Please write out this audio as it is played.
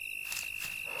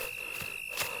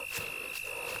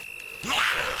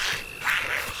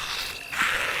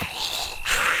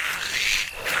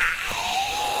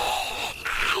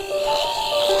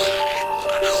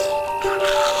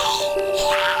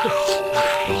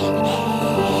Welcome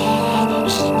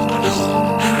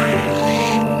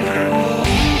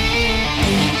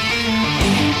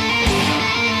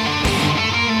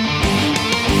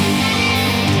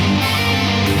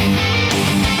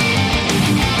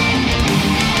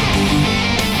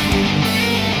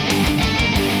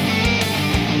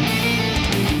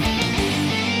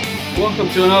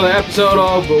to another episode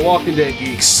of The Walking Dead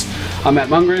Geeks. I'm Matt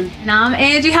Mungren. And I'm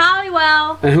Angie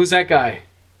Halliwell. And who's that guy?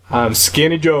 I'm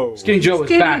Skinny Joe. Skinny Joe is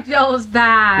back. Skinny Joe's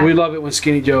back. We love it when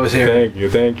Skinny Joe is here.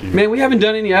 Thank you. Man, we haven't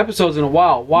done any episodes in a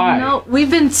while. Why? No,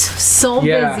 we've been so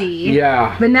busy.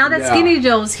 Yeah. But now that Skinny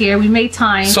Joe's here, we made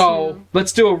time So,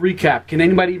 let's do a recap. Can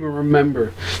anybody even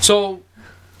remember? So,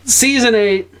 Season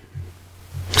 8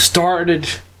 started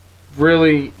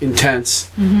really intense.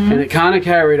 Mm-hmm. And it kind of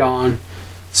carried on.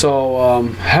 So,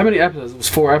 how many episodes? It was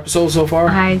 4 episodes so far?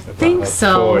 I think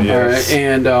so. 4, yes. All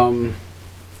right, and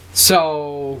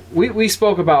so we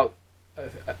spoke about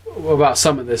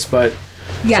some of this, but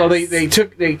Yes. so they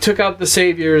took out the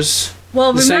saviors.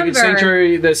 Well, The remember.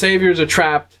 sanctuary. The saviors are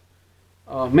trapped.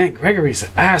 Oh man, Gregory's an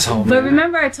asshole. But man.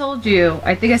 remember, I told you,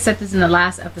 I think I said this in the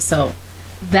last episode,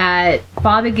 that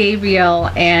Father Gabriel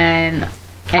and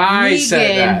I Negan,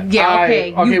 said that. Yeah,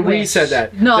 okay. Okay, you we wish. said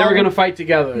that. No. They were gonna fight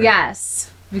together. Yes.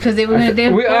 Because they were going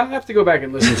to. I'll have to go back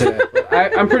and listen to that.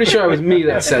 But I'm pretty sure it was me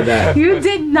that said that. You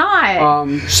did not.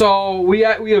 So we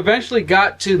eventually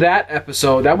got to that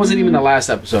episode. That wasn't even the last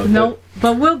episode. Nope.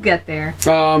 But we'll get there.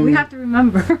 We have to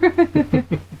remember.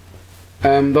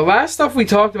 The last stuff we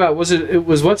talked about was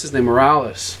what's his name,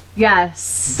 Morales,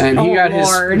 Yes. and he got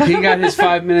Lord. his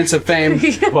 5 minutes of fame.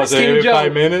 Was Skinny it even Joe.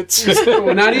 5 minutes?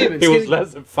 Well, not even. It was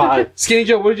less than 5. Skinny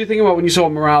Joe, what did you think about when you saw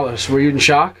Morales? Were you in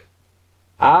shock?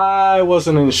 I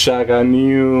wasn't in shock. I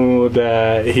knew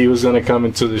that he was going to come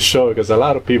into the show because a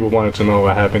lot of people wanted to know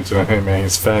what happened to him and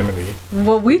his family.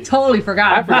 Well, we totally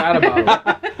forgot. I forgot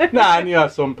about it. Nah, I knew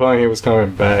at some point he was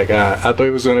coming back. I thought he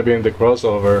was going to be in the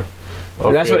crossover.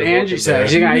 That's what Angie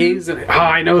said.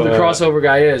 I know who the crossover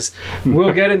guy is.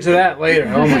 We'll get into that later.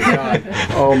 Oh my god.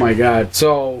 Oh my god.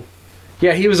 So,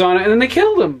 yeah, he was on it, and then they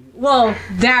killed him. Well,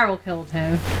 Daryl killed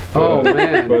him. Oh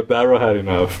man. But Daryl had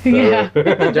enough. Yeah.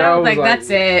 Daryl Daryl was like, that's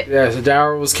it. Yeah, so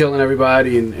Daryl was killing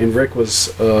everybody, and Rick was.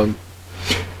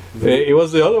 It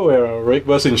was the other way around. Rick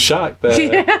was in shock.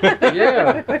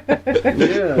 Yeah.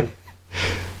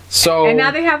 So. And now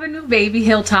they have a new baby,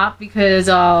 Hilltop, because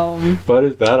What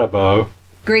is that about?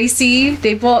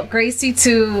 they brought Gracie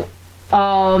to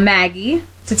Maggie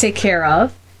to take care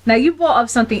of. Now you brought up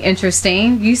something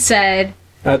interesting. You said,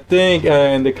 I think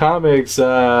in the comics,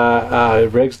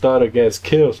 Rick's daughter gets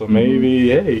killed, so maybe,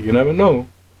 hey, you never know.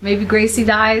 maybe Gracie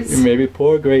dies. Maybe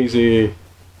poor Gracie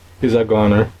is a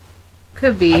goner.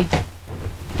 Could be.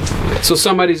 So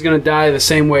somebody's gonna die the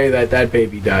same way that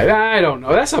baby died. I don't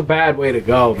know. That's a bad way to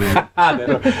go, man.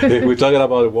 We're talking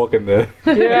about The Walking Dead.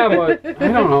 Yeah, but I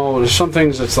don't know. There's some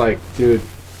things that's like, dude,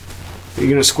 you're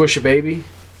gonna squish a baby.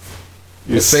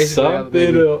 It's basically how the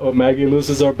baby- Something, Maggie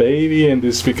loses her baby, and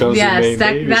this becomes the main Yes,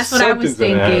 baby. that's what I was Something's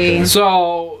gonna thinking. happen.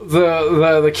 So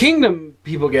the kingdom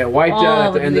people get wiped out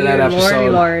at the end of that episode. Lordy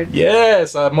Lord.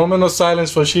 Yes, a moment of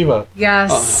silence for Shiva.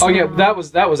 Yes. Oh yeah, that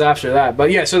was after that.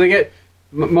 But yeah, so they get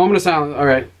moment of silence. All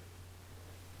right,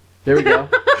 there we go.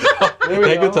 There we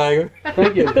Thank go. you, Tiger.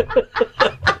 Thank you.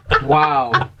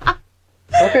 Wow.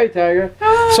 Okay, Tiger.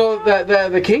 So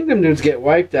the kingdom dudes get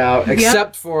wiped out,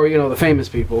 except for the famous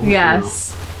people.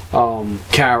 Yes.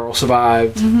 Carol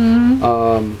survived.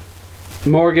 Mm-hmm.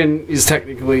 Morgan is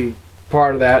technically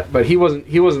part of that, but he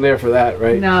wasn't there for that,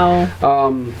 right? No.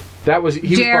 That was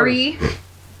he Jerry. Was part of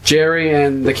Jerry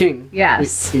and the king.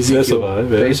 Yes. Ezekiel. They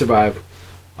survived, yeah. They survived.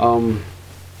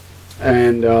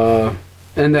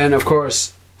 And then of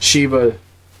course Shiva.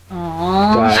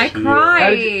 Aww, Died. I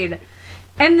cried.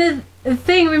 And the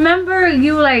thing, remember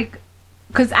you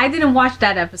because I didn't watch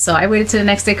that episode. I waited till the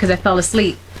next day because I fell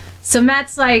asleep. So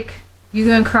Matt's like, "You're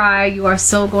gonna cry. You are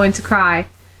so going to cry."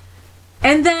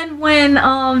 And then when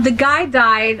the guy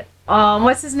died,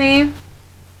 what's his name?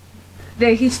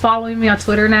 That he's following me on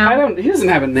Twitter now. He doesn't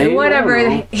have a name. Whatever. I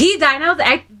don't know. He died. And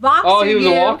I boxed Oh, he was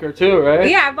you. a walker too, right?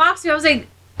 Yeah, I boxed you. I was like,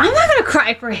 I'm not gonna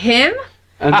cry for him.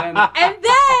 And then And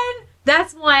then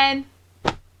that's when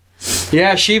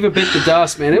yeah, Shiva bit the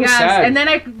dust, man. It was sad. and then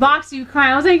I boxed you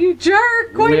crying. I was like, you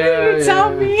jerk! Why didn't you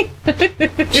tell me?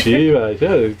 Shiva,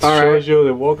 yeah, it All shows you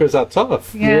the walkers are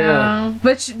tough. Yeah.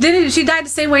 But she died the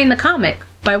same way in the comic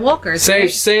by walkers. right?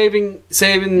 Saving the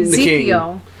king.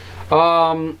 Ezekiel.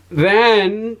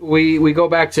 Then we go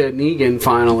back to Negan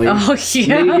finally. Oh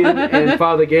yeah. Negan and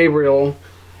Father Gabriel.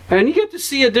 And you get to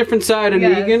see a different side of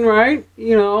Yes. Negan, right?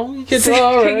 You get to, Can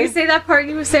all you right. say that part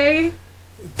you were saying?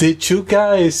 Did you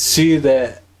guys see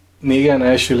that Negan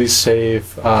actually saved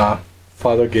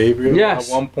Father Gabriel Yes.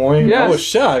 at one point? Yes. I was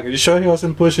shocked. You sure he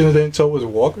wasn't pushing it into his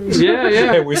walkers? Yeah,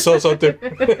 yeah. And we saw something.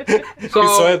 We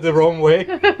saw So, it the wrong way.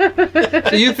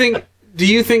 do you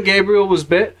think Gabriel was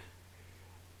bit?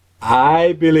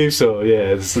 I believe so.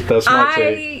 Yes, that's my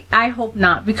take. I hope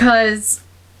not, because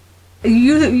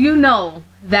you know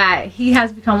that he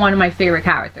has become one of my favorite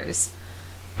characters.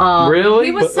 Really?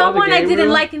 He was But someone Father I didn't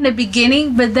Gabriel? like in the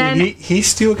beginning, but then He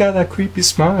still got that creepy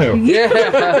smile.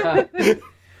 Yeah.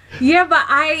 yeah, but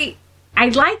I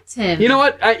liked him. You know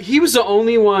what? He was the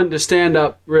only one to stand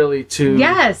up really to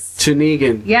Yes. to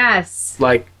Negan. Yes.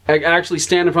 Like actually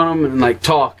stand in front of him and like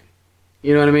talk.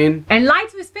 You know what I mean? And lied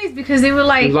to his face, because they were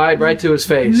like He lied right to his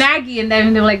face. Maggie, and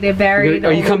then they were like they're buried.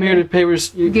 You come here to pay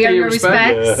give your your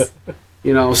respect. respects.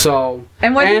 You know, so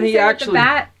And what did he say actually, with the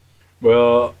bat?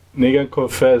 Well, Negan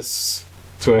confessed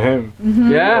to him.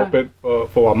 yeah, Open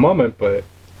for a moment, but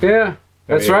yeah,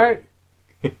 that's Yeah. right.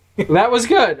 That was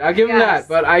good. I give him Yes. that,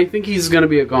 but I think he's gonna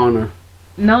be a goner.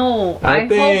 No, I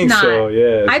think hope not. so.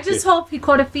 Yeah. I just hope he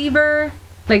caught a fever,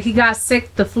 like he got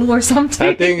sick, the flu or something.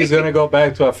 I think he's gonna go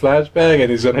back to a flashback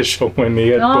and he's gonna show when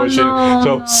Negan Oh, pushing.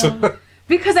 no, so no.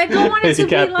 Because I don't want it he to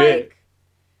be got like bit.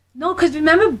 no, because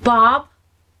remember Bob,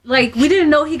 like we didn't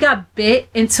know he got bit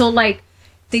until like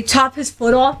they chopped his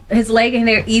foot off, his leg, and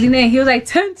they're eating it. And he was like,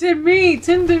 "Tainted meat,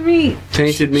 tainted meat."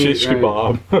 Tainted meat. Shish right.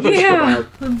 kebab. Yeah,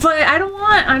 but I don't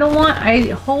want. I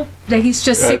hope that he's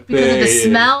just sick because of the think-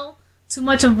 smell. Too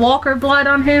much of Walker blood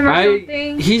on him or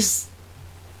something. He's.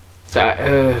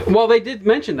 Well, they did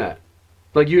mention that.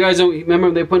 Like, you guys don't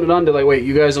remember they put it on. They're like, wait,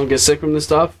 you guys don't get sick from this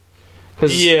stuff?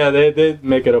 'Cause Yeah, they did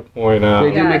make it a point.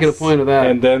 they do make it a Yes. point of that.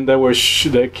 And then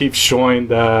they keep showing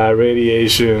the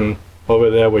radiation over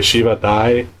there where Shiva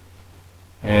died.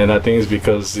 And I think it's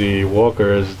because the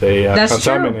walkers, they are That's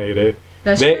true. contaminated.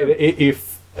 That's They, true.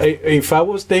 if I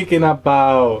was thinking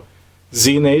about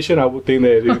Z Nation, I would think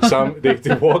that if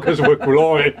the walkers were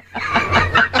glowing.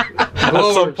 At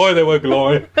some Glowers. point, they were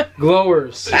glowing.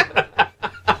 Glowers.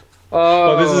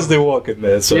 But this is the Walking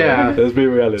Dead, so Yeah. let's be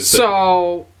realistic.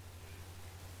 So.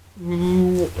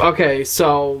 Okay,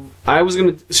 so I was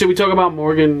gonna. Should we talk about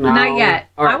Morgan now? Not yet.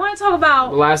 All right. I want to talk The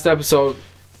about. last episode.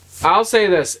 I'll say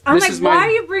this. I'm this like, is why my. are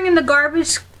you bringing the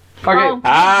garbage Okay.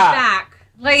 back?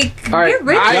 Like, All right, get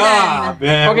rid of Ah, them.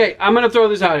 man. Okay, I'm gonna throw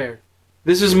this out here.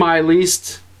 This is my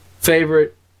least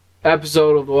favorite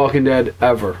episode of The Walking Dead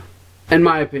ever, in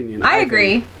my opinion. I think.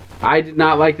 agree. I did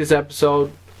not like this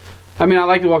episode. I mean, I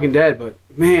like The Walking Dead, but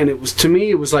man, it was, to me,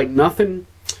 it was like nothing.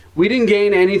 We didn't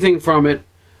gain anything from it.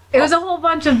 It was a whole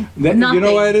bunch of nothing. You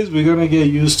know what it is? We're gonna get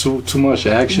used to too much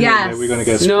action. Yes. And then we're gonna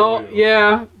get No, spoiled.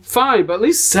 yeah, fine, but at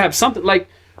least have something. Like,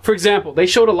 for example, they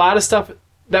showed a lot of stuff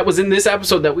that was in this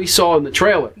episode that we saw in the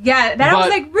trailer. Yeah, that I was But-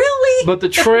 like, really? But the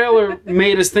trailer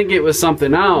made us think it was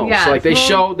something else. Yeah, like they well-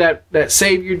 showed that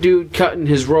savior dude cutting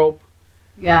his rope.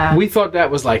 yeah. We thought that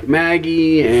was like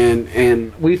Maggie, and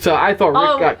I thought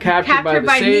Rick got captured by the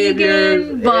saviors.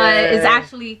 Negan, but it's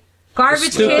actually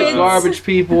garbage Stupid kids. garbage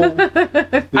people.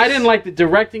 I didn't like the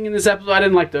directing in this episode. I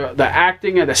didn't like the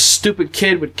acting of the stupid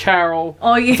kid with Carol.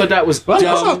 Oh I yeah. thought that was Well,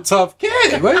 dumb. that's a tough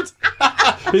kid. What?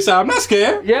 He said, "I'm not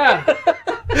scared." Yeah,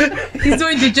 He's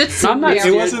doing jujitsu. I'm not Yeah.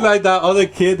 It wasn't like that other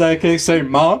kid that can say,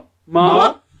 "Mom."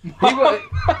 Mom.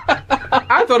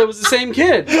 I thought it was the same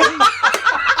kid.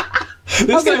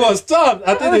 This kid was tough.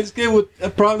 I think this kid would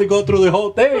probably go through the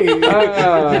whole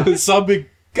thing. Some big,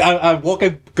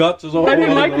 walking guts or something. I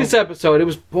didn't like this episode. It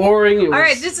was boring. It was, All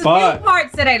right, this is But- few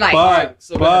parts that I like.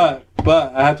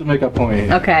 But I have to make a point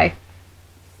here. Okay.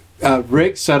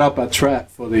 Rick set up a trap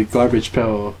for the garbage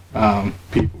pail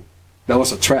people. That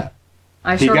was a trap.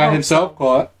 I He sure got hope himself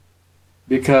caught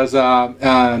because your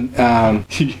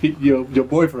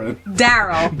boyfriend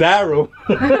Daryl.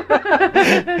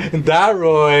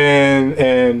 Daryl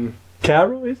and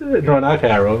Carol, is it? No, not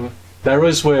Carol. Daryl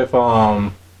is with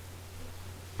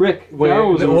Rick. with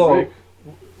Daryl was with well, Rick.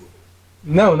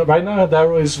 No, right now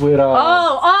Daryl is with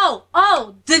Not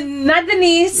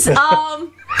Denise.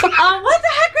 What the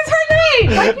heck is her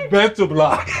name? Bento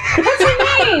Block. What's her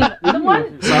name? The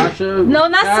one. Sasha. No,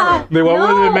 not Carol. Sasha. The one with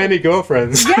No. the many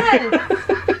girlfriends. Yes.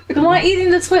 The one eating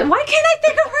the twin. Why can't I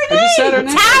think of her name? just said her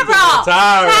name. Tara.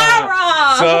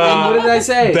 Tara. So, And what did I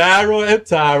say? Daryl and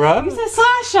Tara. You said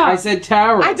Sasha. I said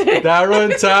Tara. I did. Daryl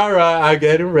and Tara are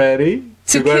getting ready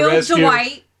To go kill rescue.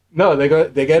 Dwight. No, they're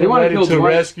getting wanna ready kill to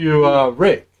Dwight. rescue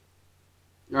Rick.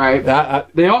 Right.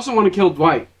 They also want to kill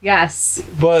Dwight. Yes.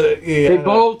 But yeah, They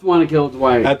both want to kill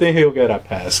Dwight. I think he'll get a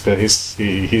pass because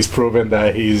he's proven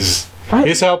that he's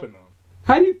helping them.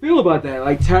 How do you feel about that?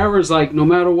 Like Tara's like, no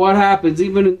matter what happens,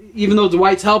 even though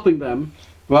Dwight's helping them,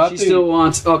 Well, she still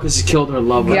wants. Oh, because he killed her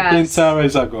lover. Yeah. I think Tara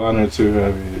is a goner too.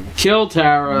 I mean, Kill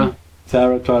Tara.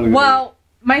 Tara probably. Well,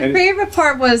 my And- favorite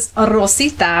part was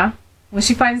Rosita when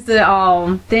she finds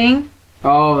the thing.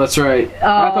 Oh, that's right.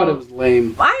 I thought it was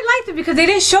lame. I liked it because they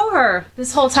didn't show her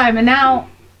this whole time, and now,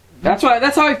 That's how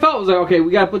I felt. I was like, okay,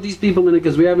 we gotta put these people in it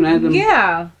because we haven't had them.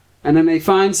 yeah. And then they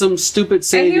find some stupid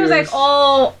saviors. And he was like,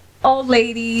 "Oh, old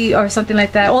lady," or something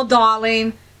like that. "Oh,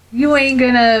 darling, you ain't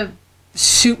gonna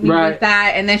shoot me Right. with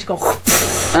that." And then she go.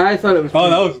 I thought it was. Oh,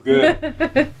 that was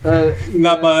good.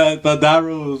 No, but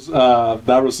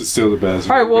Darrow's is still the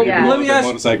best. All right, well, Yeah. let me The ask.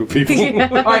 motorcycle people.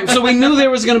 All right, so we knew there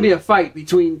was going to be a fight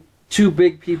between two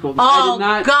big people. I Oh did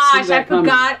not gosh, see that I coming.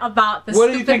 forgot about the.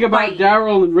 What do you think about fight.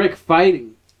 Daryl and Rick fighting?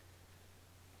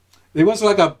 It was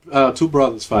like a two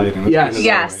brothers fighting. Yes.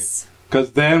 Yes.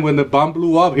 Because then when the bomb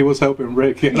blew up, he was helping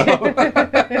Rick. You know.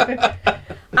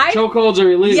 Chokeholds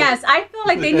are illegal. Yes, I feel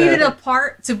like they needed a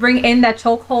part to bring in that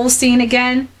chokehold scene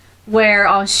again,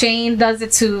 where Shane does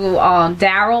it to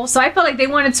Daryl. So I felt like they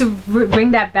wanted to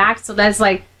bring that back. So that's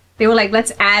like they were like,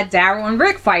 let's add Daryl and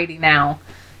Rick fighting now,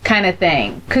 kind of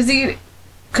thing. Because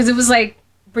it was like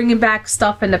bringing back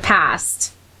stuff in the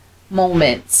past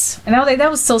moments, and I was like, that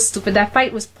was so stupid. That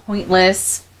fight was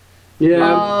pointless.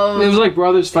 Yeah, it was like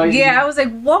brothers fighting. Yeah, I was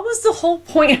like, what was the whole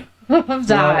point of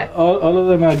that? Well, all of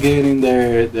them are getting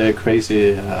their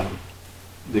crazy,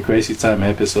 the crazy time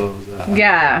episodes.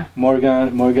 Yeah.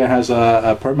 Morgan has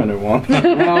a permanent one.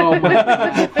 Oh my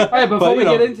god! All right, before But, we you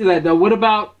know- get into that though, what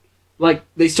about like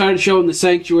they started showing the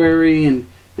sanctuary and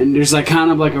there's like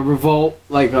kind of like a revolt,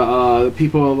 like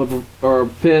people are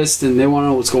pissed and they want to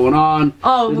know what's going on.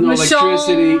 Oh, There's no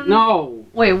electricity. Michonne- No,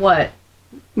 Wait, what?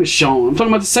 Michonne. I'm talking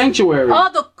about the sanctuary. Oh,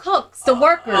 the cooks, the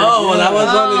workers. Oh, well,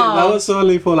 that was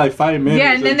only for like 5 minutes.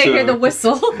 Yeah, and then they hear the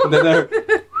whistle. And then they're-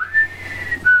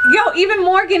 Yo, even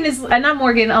Morgan is not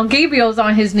Morgan. Gabriel's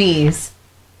on his knees.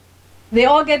 They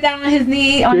all get down on his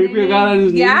knee. Gabriel got on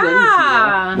his knees? I didn't see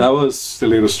Yeah. that was a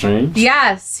little strange.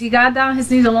 Yes, he got down on his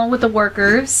knees along with the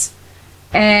workers,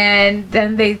 and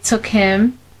then they took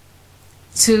him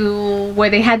to where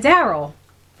they had Daryl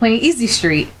playing Easy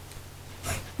Street.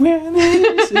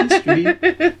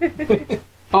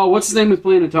 Oh, what's his name was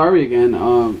playing Atari again?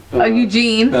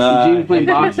 Eugene. Eugene playing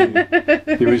boxing.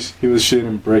 He was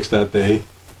shooting bricks that day.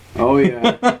 Oh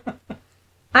yeah.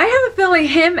 I have a feeling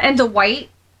him and Dwight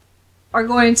are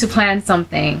going to plan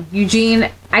something.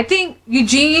 I think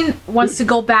Eugene wants to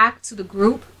go back to the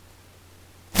group.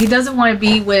 He doesn't want to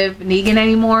be with Negan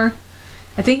anymore.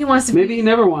 I think he wants to Maybe he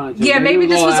never wanted to. Yeah, maybe it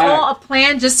this was act. all a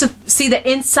plan just to see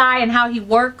the inside and how he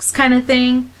works kind of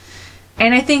thing.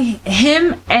 And I think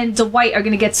him and Dwight are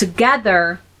going to get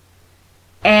together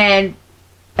and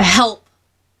help.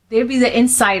 They'll be the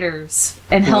insiders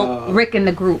and help Rick and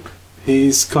the group.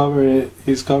 He's covering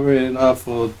up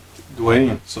for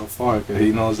Dwayne so far because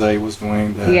he knows that he was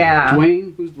Dwayne. Yeah.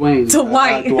 Dwayne? Who's Dwayne?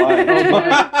 Dwight.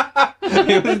 Dwight.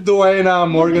 He was Dwayne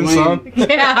Morgan's son.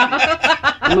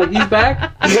 Yeah. I'm like, he's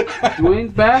back?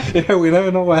 Dwayne's back? Yeah, we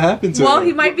never know what happened to Well, him.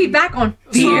 he might be back on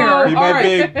He Fear.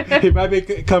 might be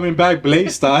coming back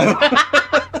Blaze style.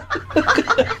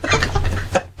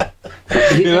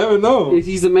 You never know.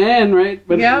 He's the man, right?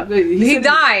 But Yeah. He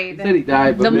died. He said he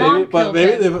died. But The maybe- mom But killed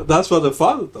maybe him. that's what the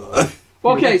father thought.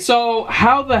 Okay, so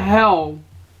how the hell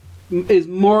is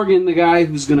Morgan the guy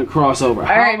who's going to cross over? All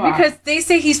right, because they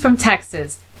say he's from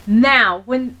Texas. Now,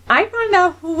 when I found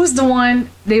out who was the one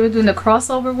they were doing the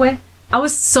crossover with, I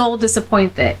was so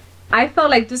disappointed. I felt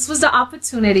like this was the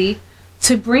opportunity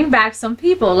to bring back some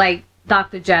people like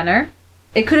Dr. Jenner.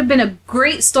 It could have been a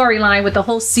great storyline with the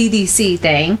whole CDC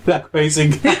thing. That crazy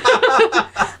guy.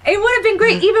 It would have been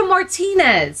great. Even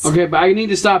Martinez. Okay, but I need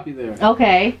to stop you there.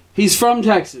 Okay. He's from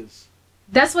Texas.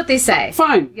 That's what they say.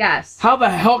 Fine. Yes. How the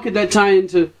hell could that tie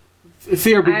into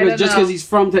Fear? I Because don't just know. because he's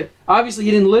from Texas. Obviously,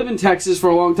 he didn't live in Texas for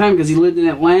a long time because he lived in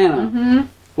Atlanta. Mm-hmm.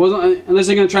 Wasn't unless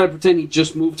they're going to try to pretend he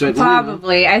just moved to Atlanta.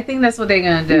 Probably. I think that's what they're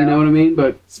going to do. You know what I mean?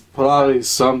 But Probably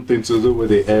something to do with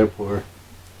the airport.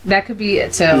 That could be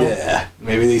it, too. Yeah,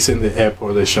 maybe he's in the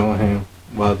airport. They're showing him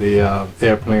while the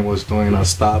airplane was doing a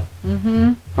stop.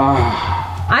 Mm-hmm.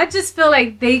 I just feel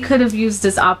like they could have used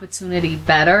this opportunity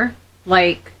better.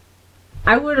 Like,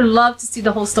 I would have loved to see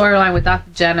the whole storyline with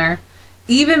Dr. Jenner.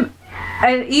 Even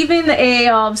a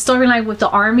storyline with the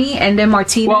army, and then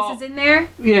Martinez is in there.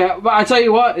 yeah, but I tell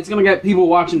you what, it's going to get people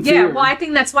watching Yeah, Fear. well, I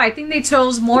think that's why. I think they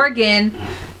chose Morgan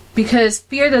because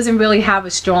Fear doesn't really have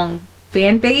a strong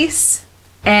fan base,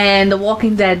 and The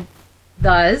Walking Dead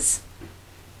does.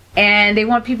 and they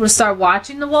want people to start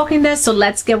watching The Walking Dead. So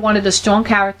let's get one of the strong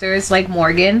characters like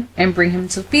Morgan and bring him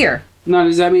to Fear. Now,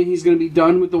 does that mean he's going to be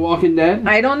done with The Walking Dead?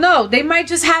 I don't know. They might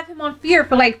just have him on Fear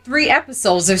for like 3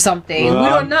 episodes or something. Well, we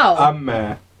don't know. I'm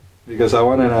mad because I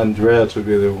wanted Andrea to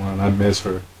be the one. I miss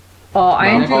her. Oh,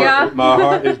 Andrea. My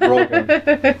heart is broken.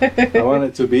 I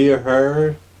wanted to be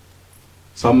her.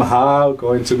 Somehow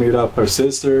going to meet up her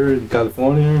sister in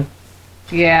California.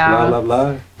 Yeah. Blah blah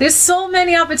blah. There's so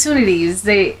many opportunities.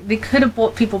 They could have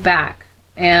brought people back,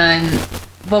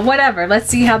 but whatever. Let's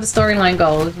see how the storyline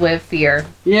goes with Fear.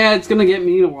 Yeah, it's going to get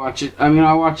me to watch it. I mean,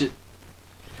 I'll watch it.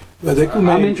 But they could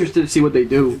I'm interested to see what they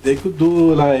do. They could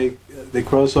do like the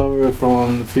crossover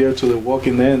from Fear to The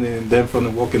Walking Dead, and then from The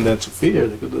Walking Dead to Fear.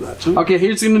 They could do that too. Okay,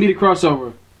 here's going to be the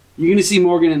crossover. You're going to see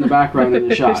Morgan in the background in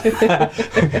the shot. Maybe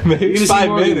You're gonna it's see 5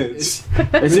 Morgan. minutes. It's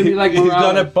going to be like He's Morales.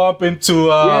 gonna bump into.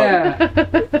 Yeah.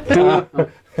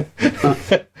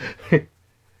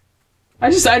 I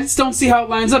just don't see how it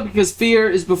lines up because Fear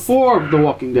is before The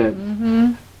Walking Dead.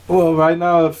 Mm-hmm. Well, right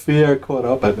now Fear caught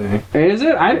up, I think. Is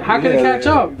it? How can it catch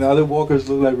up? The other walkers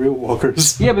look like real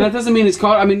walkers. Yeah, but that doesn't mean it's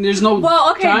caught. I mean, there's no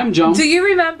time jump. Do you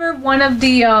remember one of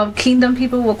the Kingdom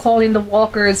people were calling the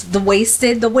walkers the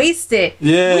Wasted? The Wasted.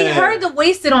 Yeah. We heard the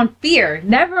Wasted on Fear,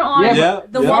 never on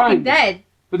The Walking Fine. Dead.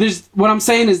 But what I'm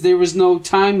saying is there was no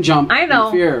time jump. I know.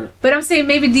 In Fear. But I'm saying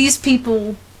maybe these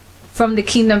people from the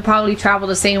Kingdom probably travel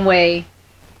the same way.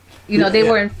 You know, they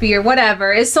were in Fear,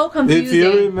 whatever. It's so confusing. If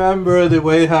you remember the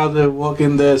way how The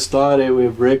Walking Dead started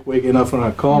with Rick waking up from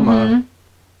a coma,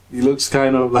 it looks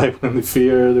kind of like when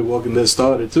The Walking Dead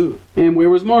started too. And where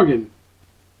was Morgan?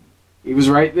 He was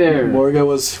right there. Morgan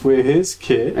was with his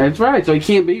kid. That's right. So he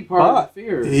can't be part of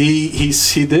Fear. He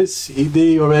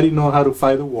did already know how to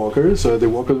fight the walkers, so the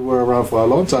walkers were around for a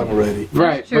long time already.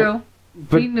 Right. That's true.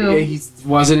 But He knew. yeah, he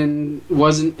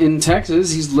wasn't in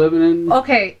Texas. He's living in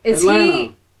Okay, is Atlanta.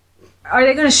 he... Are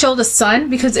they going to show the son?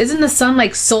 Because isn't the son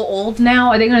like so old now?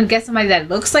 Are they going to get somebody that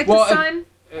looks like the son?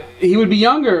 He would be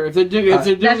younger if they're doing That's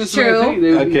this right true. thing.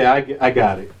 They would be- Okay, I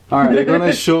got it. All right. They're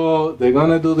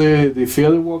gonna do the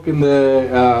Fear the Walking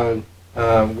Dead,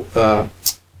 the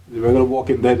regular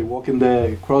Walking Dead, the Walking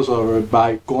Dead crossover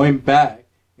by going back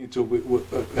into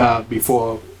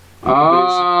before the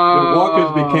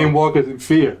walkers became walkers in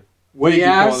Fear. Way before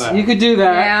Yes, that. you could do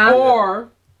that. Yeah.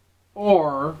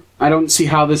 Or I don't see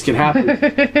how this could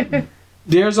happen.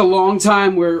 There's a long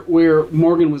time where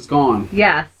Morgan was gone.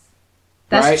 Yes.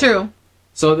 That's Right? true.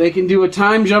 So they can do a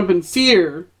time jump in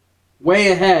Fear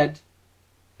way ahead,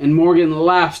 and Morgan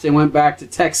left and went back to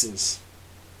Texas.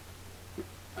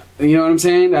 You know what I'm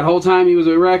saying? That whole time he was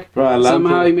with Rick, Right,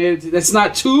 somehow he made it. That's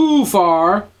not too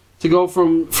far to go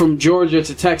from Georgia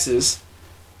to Texas.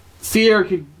 Fear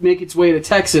could make its way to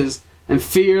Texas, and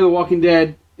Fear the Walking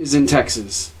Dead is in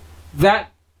Texas.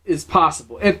 That is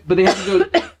possible. But they have to do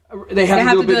it. They have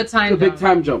to do a big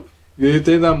time jump. Do you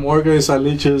think that Morgan is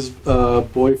Alicia's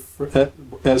boyfriend,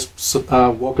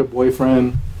 Walker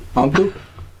boyfriend, uncle?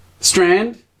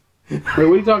 Strand? Wait, what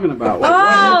are you talking about?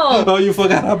 Oh! Oh, you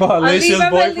forgot about Alicia's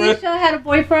Remember boyfriend? Alicia had a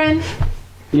boyfriend?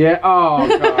 Yeah. Oh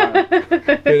God.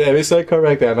 Yeah, we said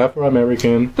correct. That Afro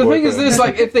American. The thing is this: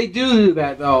 like, if they do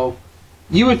that, though,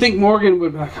 you would think Morgan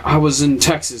would be like, I was in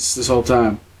Texas this whole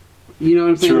time. You know what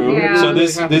I'm saying? True. Yeah. So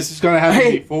this is gonna happen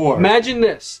Hey, before. imagine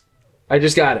this. I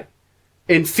just got it.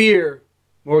 In Fear,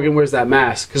 Morgan wears that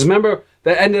mask. Because remember,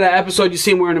 the end of that episode, you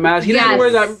see him wearing a mask. He doesn't Yes.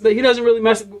 wear that. He doesn't really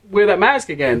wear that mask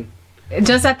again.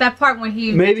 Just at that part when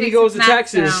he Maybe he takes goes his to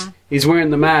mask Texas. down. He's wearing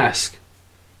the mask.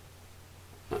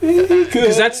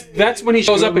 Because that's when he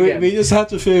shows up again. We just have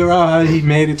to figure out how he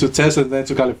made it to Texas and then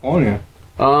to California.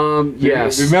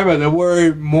 Yes. Remember, there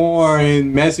were more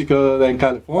in Mexico than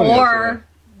California. Or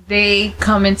they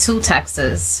come into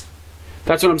Texas.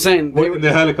 That's what I'm saying. so. In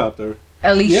the helicopter.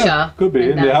 Alicia. Yeah, could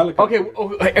be in the helicopter.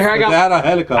 Okay, here They had a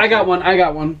helicopter. I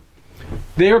got one.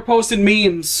 They were posting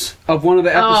memes of one of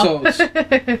the episodes,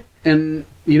 and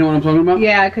you know what I'm talking about?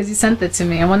 Yeah, because you sent it to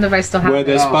me. I wonder if I still have Where it.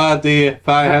 they spot the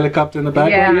fire helicopter in the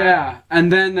background. Yeah.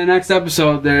 And then the next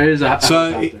episode, there is a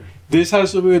So helicopter. this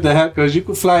has to be with the helicopter because you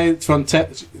could fly it from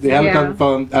the helicopter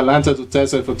from Atlanta to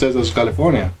Texas, from Texas to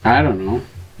California. I don't know.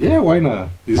 Yeah, why not?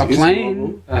 A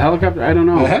plane, a helicopter. I don't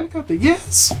know. A helicopter,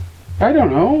 yes. I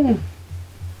don't know.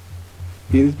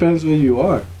 It depends where you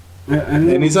are. And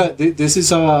this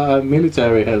is a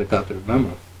military helicopter.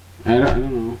 Remember? I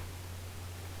don't know.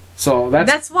 So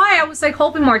That's why I was like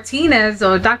hoping Martinez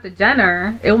or Dr.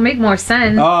 Jenner. It will make more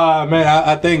sense. Oh man,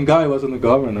 I thank God he wasn't the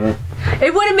governor.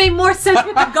 It would have made more sense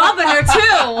with the governor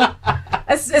too.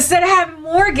 Instead of having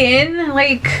Morgan,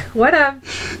 like what a.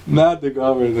 Not the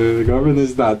governor. The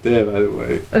governor's not there, by the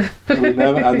way.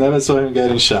 I never saw him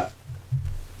getting shot.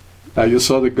 I just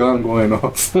saw the gun going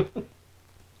off.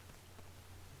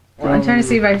 Well, I'm trying to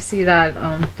see if I see that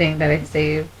thing that I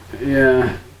saved.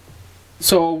 Yeah.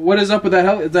 So what is up with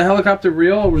that? Is the helicopter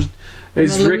real, or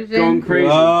is Rick going crazy?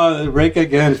 Oh, Rick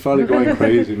again is probably going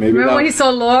crazy. Maybe Remember when he saw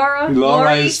Laura?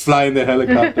 Laura is flying the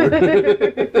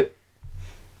helicopter.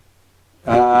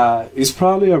 It's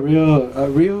probably a real.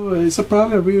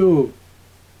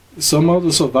 Some of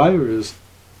the survivors.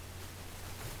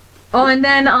 Oh, and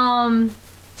then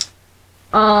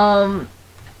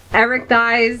Eric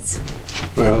dies.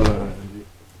 Well,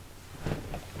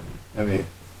 I mean,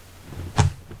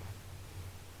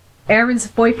 Aaron's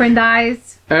boyfriend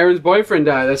dies. Aaron's boyfriend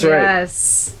died. That's right.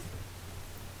 Yes.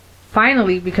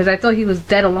 Finally, because I thought he was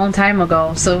dead a long time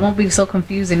ago, so it won't be so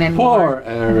confusing anymore. poor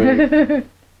Eric.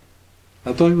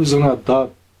 I thought he was gonna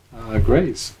adopt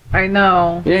Grace. I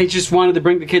know. Yeah, he just wanted to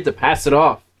bring the kid to pass it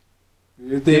off.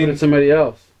 You Give it to think? somebody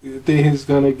else. You think he's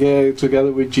gonna get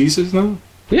together with Jesus now?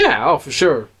 Yeah. Oh, for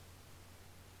sure.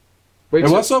 Wait, And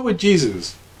so- what's up with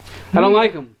Jesus? I don't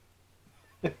like him.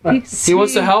 He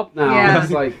wants to help now. Yeah.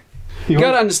 It's like He you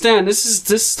gotta wants- understand. This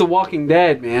is The Walking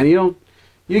Dead, man.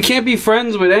 You can't be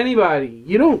friends with anybody.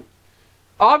 You don't.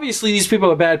 Obviously, these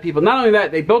people are bad people. Not only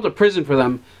that, they built a prison for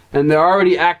them, and they're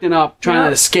already acting up, trying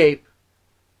to escape.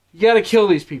 You gotta kill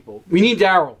these people. We need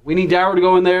Daryl. We need Daryl to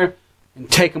go in there and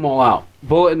take them all out.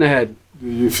 Bullet in the head. Do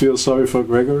you feel sorry for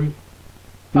Gregory?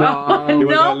 No. He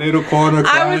was No. in a little corner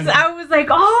crying. I was like,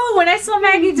 oh, when I saw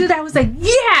Maggie do that, I was like,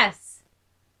 yes,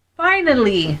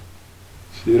 finally.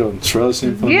 You don't trust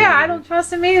him. For Yeah, nothing. I don't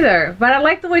trust him either. But I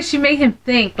like the way she made him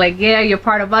think, like, yeah, you're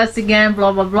part of us again,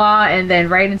 blah blah blah, and then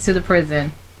right into the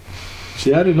prison.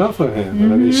 She had enough of him.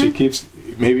 But I mean, she keeps.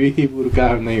 Maybe he would have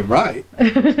got her name right.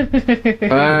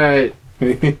 Alright.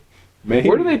 Maybe.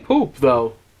 Where do they poop,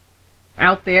 though?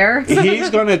 Out there. He's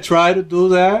gonna try to do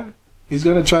that. He's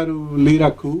gonna try to lead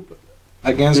a coup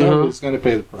against her. Uh-huh. He's gonna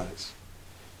pay the price.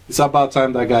 It's about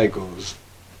time that guy goes.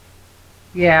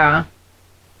 Yeah.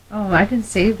 Oh, I didn't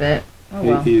save it. Oh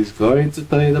well. He's going to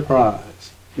pay the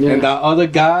price. Yeah. And that other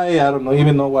guy, I don't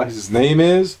even know what his name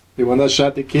is. The one that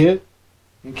shot the kid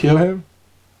and killed him.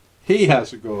 He has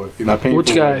to go in a painful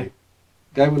Which guy? way.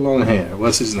 Guy with long hair.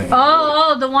 What's his name?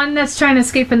 Oh, the one that's trying to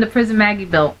escape in the prison Maggie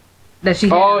built. That she.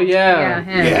 Oh, had. yeah.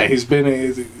 him. Yeah,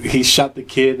 he shot the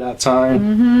kid that time.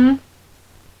 Mm-hmm.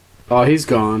 Oh, he's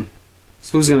gone.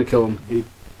 So who's gonna kill him?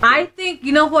 I think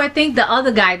you know who I think the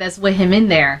other guy that's with him in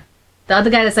there. The other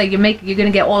guy that's like you're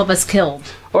gonna get all of us killed.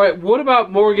 Alright, what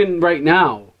about Morgan right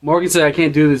now? Morgan said, I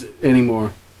can't do this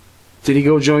anymore. Did he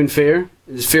go join Fear?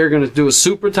 Is Fear gonna do a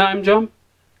super time jump?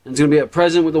 And it's gonna be at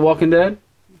present with The Walking Dead?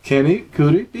 Could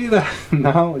he be that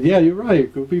now? Yeah, you're right.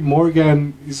 It could be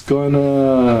Morgan. He's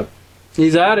gonna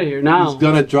He's out of here now. he's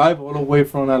gonna drive all the way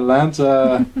from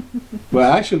Atlanta. Well,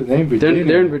 actually, they're in Virginia.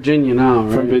 They're in Virginia now,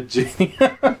 right? From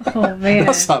Virginia. Oh man.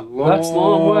 That's a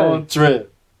long way.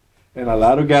 trip, and a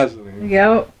lot of gasoline.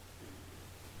 Yep.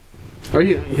 Are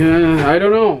you? Yeah, I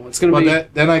don't know. It's gonna But be.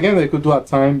 then again, they could do a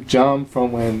time jump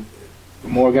from when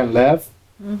Morgan left,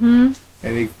 Mm-hmm.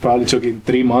 and it probably took him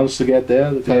 3 months to get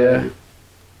there. Yeah.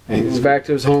 And He's back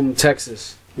to his home,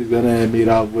 Texas. He's gonna meet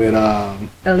up with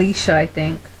Alicia, I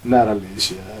think. not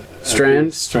Alicia.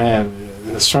 Strand? Strand.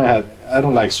 Yeah. Strand. I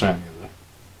don't like Strand either.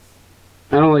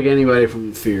 I don't like anybody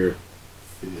from Fear,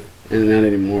 Yeah. and not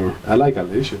anymore. I like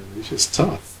Alicia. Alicia's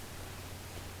tough.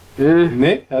 Yeah,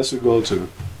 Nick has to go too.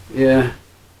 yeah.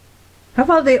 How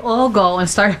about they all go and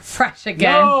start fresh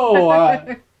again?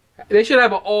 No, They should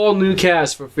have an all new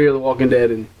cast for Fear the Walking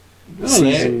Dead in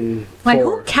season Like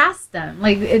 4. who cast them?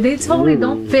 Like they totally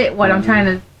don't fit what I'm trying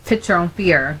to picture on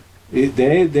Fear.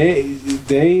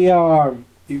 they are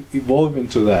evolving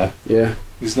to that. Yeah.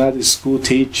 He's not a school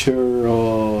teacher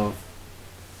or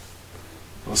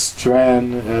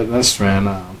Strand. Not Strand.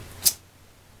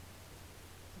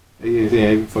 Yeah,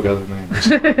 I forgot the name. I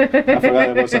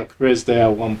forgot there was a Chris there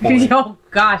at one point. Oh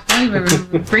gosh, don't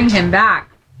even bring him back.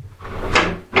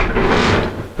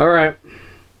 All right.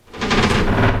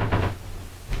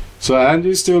 So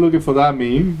Andy's still looking for that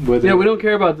meme with Yeah, we don't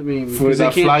care about the meme with because they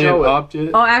that can't flying show it.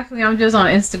 object. Oh, actually, I'm just on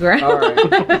Instagram. All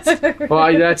right.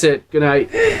 Well, that's it. Good night.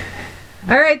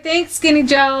 All right, thanks, Skinny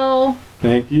Joe.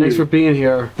 Thank you. Thanks for being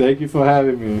here, Thank you for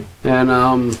having me.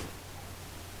 and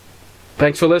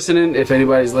thanks for listening. If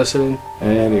anybody's listening,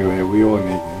 Anyway, we all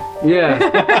need it. yeah,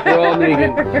 we're all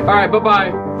Negan. All right. Bye bye.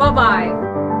 Bye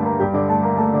bye.